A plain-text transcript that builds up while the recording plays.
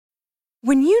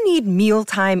When you need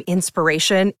mealtime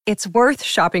inspiration, it's worth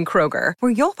shopping Kroger,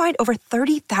 where you'll find over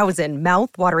 30,000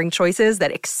 mouth-watering choices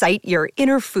that excite your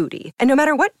inner foodie. And no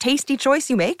matter what tasty choice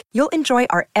you make, you'll enjoy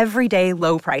our everyday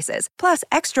low prices, plus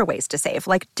extra ways to save,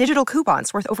 like digital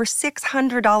coupons worth over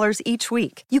 $600 each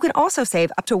week. You can also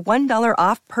save up to $1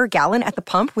 off per gallon at the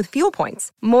pump with fuel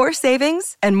points. More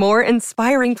savings and more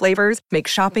inspiring flavors make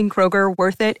shopping Kroger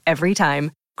worth it every time.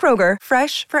 Kroger,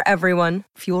 fresh for everyone.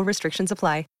 Fuel restrictions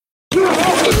apply.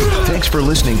 Thanks for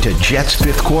listening to Jets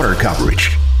fifth quarter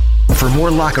coverage. For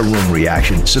more locker room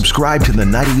reaction, subscribe to the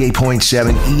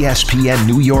 98.7 ESPN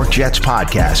New York Jets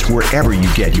podcast wherever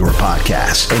you get your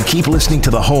podcasts. And keep listening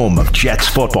to the home of Jets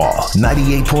football,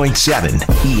 98.7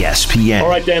 ESPN. All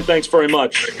right, Dan, thanks very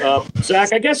much.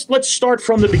 Zach, I guess let's start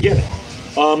from the beginning.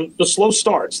 The slow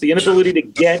starts, the inability to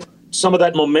get some of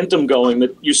that momentum going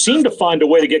that you seem to find a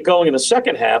way to get going in the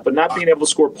second half, but not being able to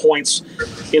score points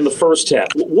in the first half.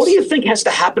 What do you think has to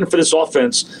happen for this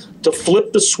offense to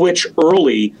flip the switch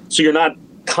early so you're not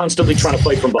constantly trying to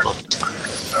fight from behind?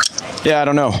 Yeah, I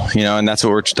don't know. And that's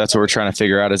what we're trying to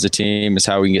figure out as a team is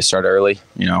how we can get started early.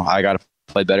 I got to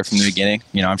play better from the beginning.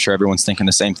 I'm sure everyone's thinking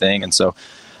the same thing. And so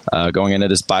going into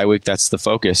this bye week, that's the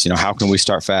focus. How can we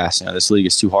start fast? This league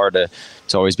is too hard to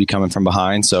always be coming from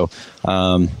behind. So,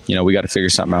 we got to figure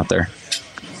something out there.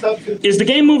 Is the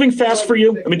game moving fast for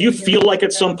you? I mean, do you feel like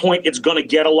at some point it's going to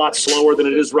get a lot slower than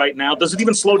it is right now? Does it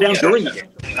even slow down during the game?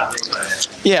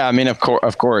 Yeah, I mean, of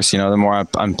course, the more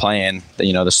I'm playing,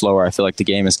 the slower I feel like the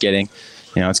game is getting.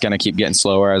 It's going to keep getting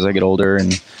slower as I get older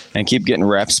and keep getting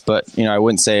reps. But, I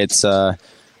wouldn't say it's the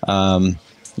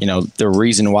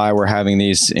reason why we're having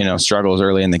these, struggles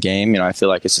early in the game. I feel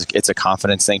like it's a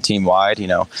confidence thing team wide.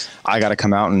 I got to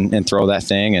come out and throw that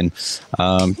thing and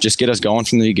just get us going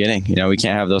from the beginning. We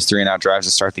can't have those 3-and-out drives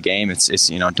to start the game. It's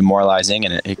demoralizing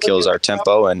and it kills our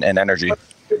tempo and energy.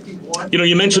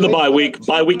 You mentioned the bye week.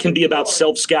 Bye week can be about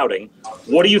self-scouting.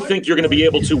 What do you think you're going to be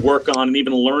able to work on and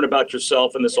even learn about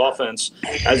yourself in this offense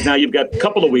as now you've got a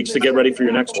couple of weeks to get ready for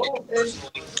your next one?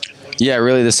 Yeah,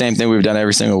 really the same thing we've done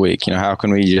every single week. How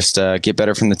can we just get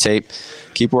better from the tape,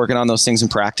 keep working on those things in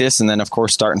practice, and then, of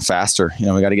course, starting faster. We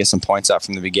got to get some points out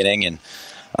from the beginning, and,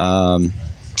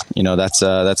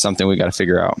 that's something we got to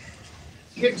figure out.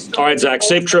 All right, Zach,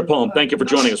 safe trip home. Thank you for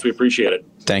joining us. We appreciate it.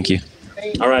 Thank you.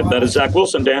 All right, that is Zach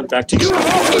Wilson. Dan, back to you.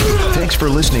 Thanks for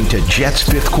listening to Jets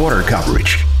fifth quarter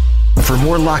coverage. For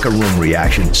more locker room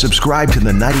reaction, subscribe to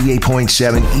the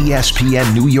 98.7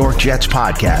 ESPN New York Jets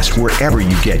podcast wherever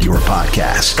you get your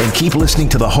podcasts. And keep listening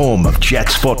to the home of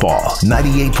Jets football,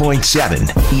 98.7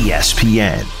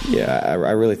 ESPN. Yeah,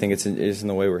 I really think it's in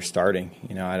the way we're starting.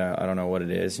 I don't know what it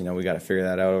is. We got to figure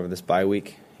that out over this bye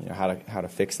week, how to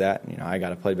fix that. I got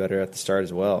to play better at the start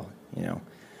as well,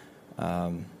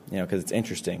 because it's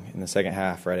interesting. In the second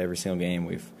half, right, every single game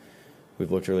we've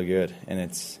looked really good, and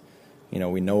it's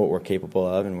we know what we're capable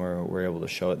of, and we're able to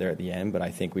show it there at the end. But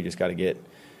I think we just got to get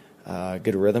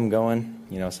good rhythm going,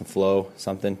 some flow,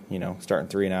 something. Starting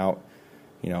 3-and-out,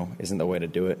 isn't the way to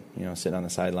do it. Sitting on the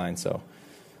sideline. So,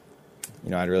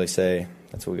 I'd really say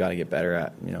that's what we got to get better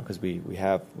at. Because we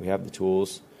have the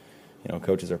tools.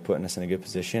 Coaches are putting us in a good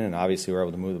position, and obviously we're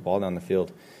able to move the ball down the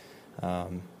field.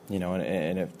 And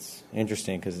it's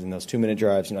interesting because in those 2-minute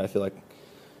drives, I feel like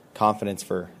confidence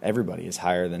for everybody is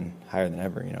higher than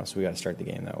ever, so we got to start the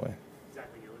game that way.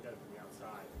 Exactly. You look at it from the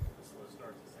outside, the slow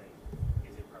start to say,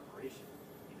 is it preparation,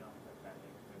 that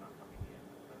they're not coming in?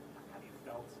 But have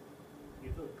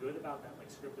you feel good about that, like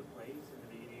scripted plays in the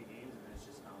beginning of games and it's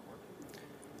just not working?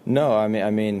 No, I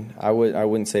mean, I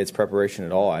wouldn't say it's preparation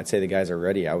at all. I'd say the guys are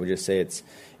ready. I would just say it's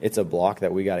a block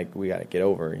that we got to get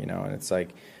over, and it's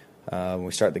like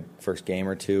we start the first game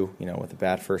or two, with a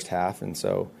bad first half, and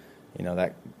so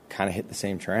that kind of hit the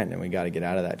same trend, and we got to get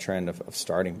out of that trend of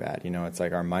starting bad. It's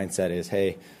like our mindset is,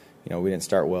 hey, we didn't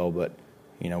start well, but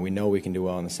we know we can do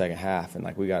well in the second half, and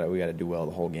like we got to do well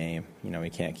the whole game. We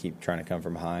can't keep trying to come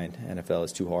from behind. NFL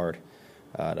is too hard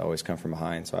to always come from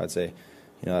behind. So I'd say,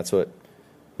 that's what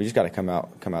we just got to come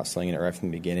out slinging it right from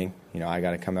the beginning. I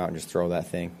got to come out and just throw that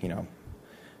thing.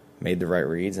 Made the right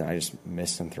reads, and I just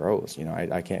missed some throws.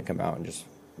 I can't come out and just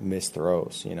miss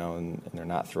throws. And they're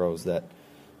not throws that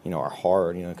are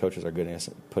hard. Coaches are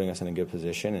putting us in a good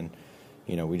position, and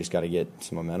we just got to get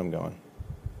some momentum going.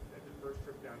 At the first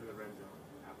trip down to the red zone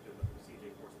after the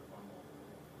CJ forced the fumble,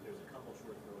 there's a couple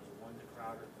short throws. One to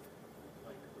Crowder,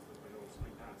 like was the little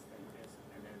swing pass that he missed,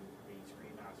 and then the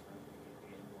screen pass from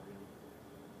Morgan.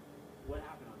 What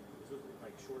happened on those? Those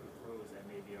like shorter throws that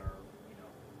maybe are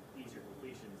easier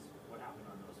completions. What happened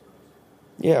on those throws?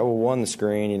 Yeah, well, one, the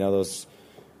screen. Those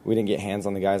we didn't get hands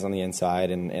on the guys on the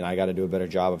inside, and I got to do a better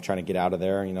job of trying to get out of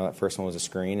there. That first one was a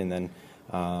screen, and then,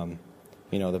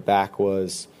 the back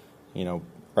was,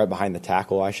 right behind the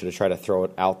tackle. I should have tried to throw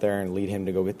it out there and lead him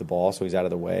to go get the ball so he's out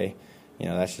of the way.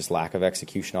 That's just lack of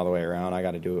execution all the way around. I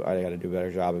got to do a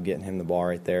better job of getting him the ball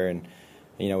right there, and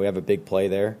we have a big play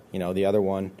there. The other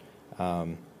one,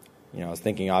 I was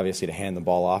thinking obviously to hand the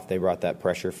ball off. They brought that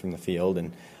pressure from the field,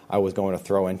 and I was going to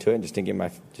throw into it and just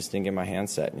didn't get my hand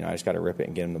set. I just got to rip it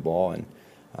and get him the ball, and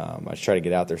I just tried to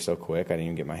get out there so quick I didn't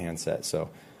even get my hand set. So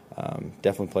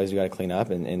definitely plays we got to clean up,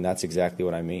 and that's exactly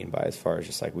what I mean by as far as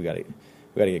just like we got to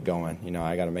get going.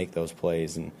 I got to make those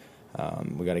plays, and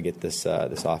we got to get this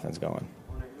offense going.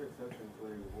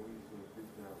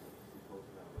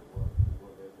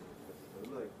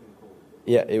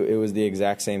 Yeah, it was the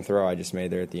exact same throw I just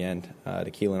made there at the end to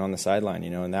Keelan on the sideline,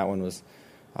 and that one was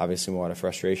obviously more out of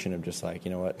frustration of just like,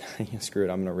 what, screw it,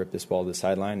 I'm going to rip this ball to the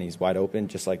sideline. He's wide open,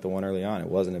 just like the one early on. It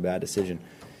wasn't a bad decision.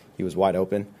 He was wide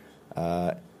open,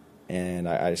 and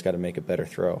I just got to make a better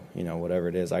throw. Whatever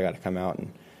it is, I got to come out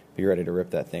and be ready to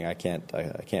rip that thing. I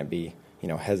can't be,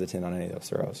 hesitant on any of those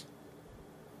throws.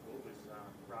 What was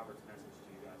Robert's message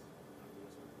to you guys after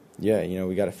this one? Yeah,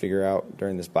 we got to figure out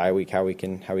during this bye week how we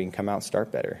can come out and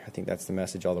start better. I think that's the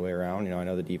message all the way around. I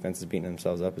know the defense is beating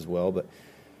themselves up as well, but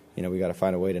we got to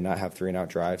find a way to not have 3-and-out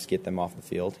drives, get them off the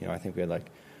field. I think we had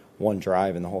like one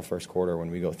drive in the whole first quarter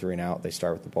when we go 3-and-out. They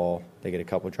start with the ball, they get a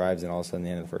couple drives, and all of a sudden, at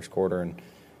the end of the first quarter, and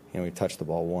we touch the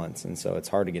ball once, and so it's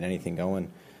hard to get anything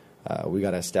going. We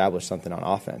got to establish something on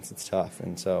offense. It's tough,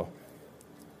 and so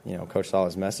Coach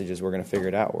Sala's message is we're going to figure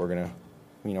it out. We're going to,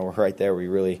 we're right there. We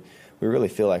really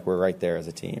feel like we're right there as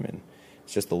a team, and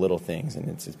it's just the little things, and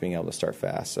it's being able to start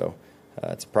fast. So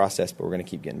it's a process, but we're going to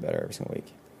keep getting better every single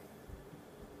week.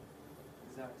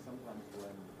 Zach, sometimes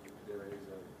when there is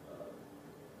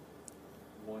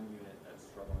one unit that's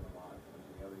struggling a lot, and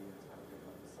the other unit's kind of picking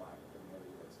up the slack, and the other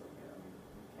unit's still you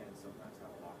can sometimes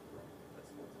have a locker room that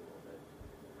splits a little bit.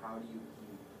 How do you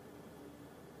keep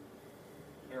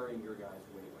carrying your guys'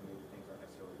 weight when maybe things aren't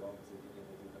necessarily well, because they do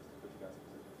put you guys in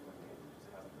positions when the game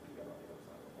just hasn't put together on the other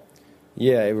side of the ball?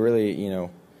 Yeah, it really,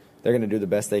 they're going to do the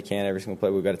best they can every single play.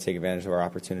 We've got to take advantage of our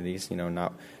opportunities,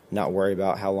 not worry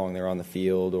about how long they're on the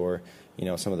field or,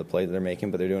 some of the plays that they're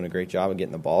making, but they're doing a great job of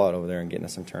getting the ball out over there and getting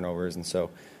us some turnovers. And so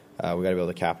we got to be able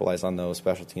to capitalize on those.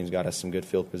 Special teams got us some good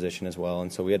field position as well.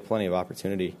 And so we had plenty of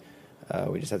opportunity.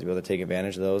 We just have to be able to take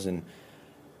advantage of those. And,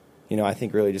 I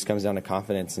think really just comes down to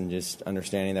confidence and just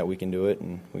understanding that we can do it.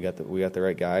 And we got the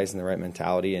right guys and the right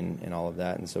mentality and all of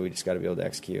that. And so we just got to be able to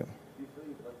execute. Do you feel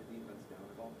you let the defense down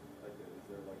at all? Is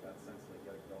there that sense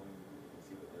get it going and you can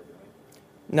see what they're doing?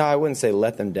 No, I wouldn't say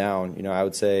let them down. I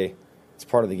would say it's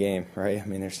part of the game, right? I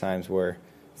mean, there's times where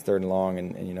it's 3rd and long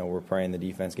and we're praying the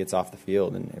defense gets off the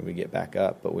field and we get back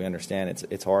up. But we understand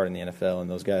it's hard in the NFL,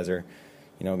 and those guys are,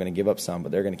 going to give up some,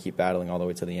 but they're going to keep battling all the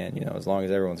way to the end. As long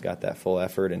as everyone's got that full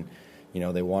effort and,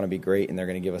 they want to be great and they're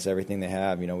going to give us everything they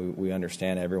have, we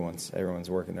understand everyone's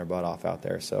working their butt off out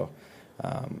there. So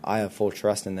I have full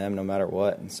trust in them no matter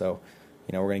what. And so,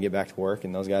 we're going to get back to work,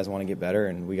 and those guys want to get better,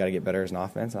 and we got to get better as an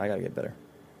offense, and I got to get better.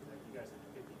 You guys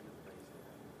had 50 good plays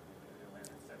in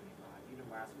Atlanta at 75. Even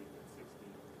last week at 60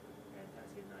 and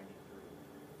Tennessee at 93.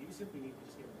 Do you simply need to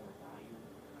just get more volume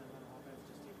kind of on offense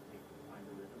just to find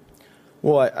a rhythm?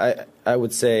 Well, I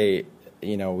would say,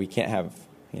 we can't have,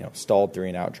 stalled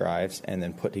 3-and-out drives and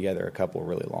then put together a couple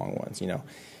really long ones.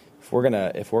 If we're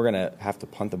gonna have to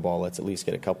punt the ball, let's at least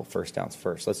get a couple first downs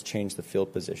first. Let's change the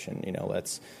field position.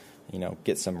 Let's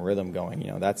get some rhythm going.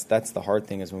 That's the hard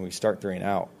thing is when we start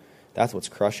 3-and-out, that's what's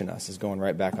crushing us is going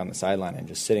right back on the sideline and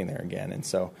just sitting there again. And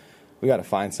so we got to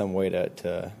find some way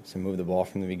to move the ball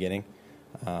from the beginning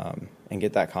and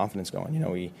get that confidence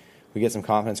going. We get some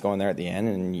confidence going there at the end,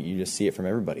 and you just see it from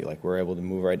everybody. Like we're able to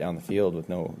move right down the field with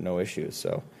no issues.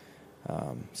 So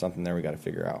something there we got to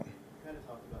figure out. We kind of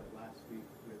talked about it last week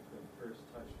with the first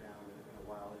touchdown in a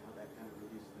while and how that kind of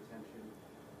released the tension.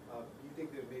 Do you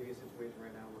think there's maybe a situation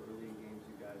right now where early in games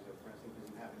you guys are pressing because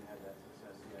you haven't had that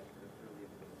success yet early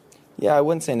in the game? Yeah, I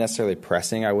wouldn't say necessarily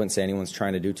pressing. I wouldn't say anyone's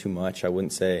trying to do too much. I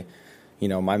wouldn't say,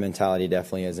 my mentality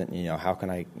definitely isn't, how can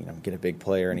I, get a big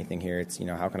play or anything here. It's,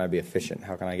 how can I be efficient?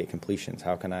 How can I get completions?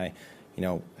 How can I,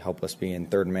 help us be in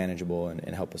third and manageable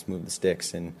and help us move the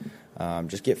sticks and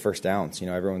just get first downs.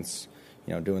 everyone's,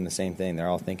 doing the same thing. They're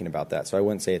all thinking about that. So I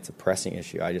wouldn't say it's a pressing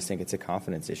issue. I just think it's a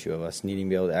confidence issue of us needing to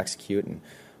be able to execute and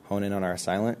hone in on our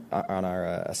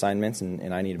assignments,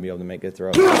 and I need to be able to make good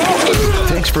throws.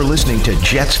 Thanks for listening to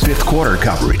Jets Fifth Quarter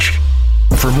coverage.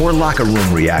 For more locker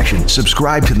room reaction,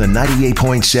 subscribe to the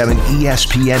 98.7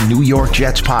 ESPN New York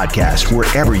Jets podcast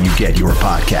wherever you get your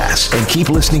podcasts. And keep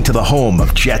listening to the home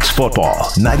of Jets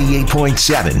football,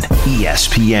 98.7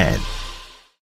 ESPN.